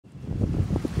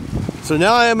So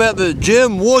now I am at the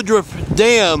Woodruff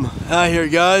Dam out here,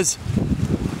 guys.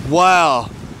 Wow.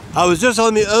 I was just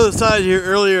on the other side here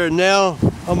earlier, and now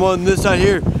I'm on this side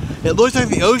here. It looks like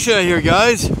the ocean out here,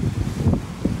 guys.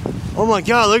 Oh my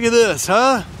God, look at this,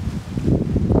 huh?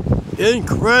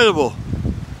 Incredible.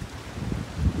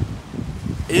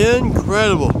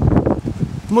 Incredible.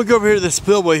 I'm gonna go over here to the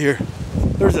spillway here.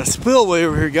 There's a spillway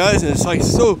over here, guys, and it's like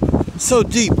so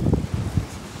deep.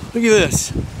 Look at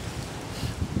this.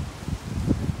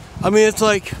 I mean, it's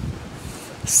like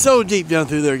so deep down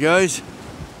through there, guys.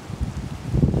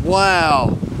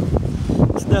 Wow.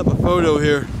 Snap a photo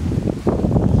here.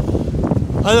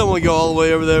 I don't want to go all the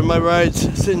way over there. My ride's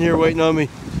sitting here waiting on me.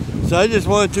 So I just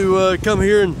wanted to come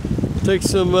here and take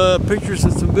some pictures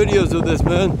and some videos of this,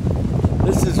 man.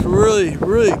 This is really,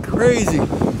 really crazy.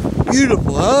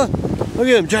 Beautiful, huh? Look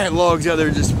at them giant logs out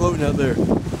there just floating out there.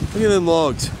 Look at them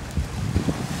logs.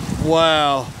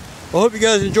 Wow. I hope you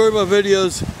guys enjoyed my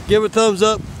videos. Give a thumbs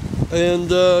up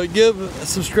and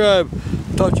subscribe.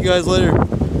 Talk to you guys later.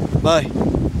 Bye.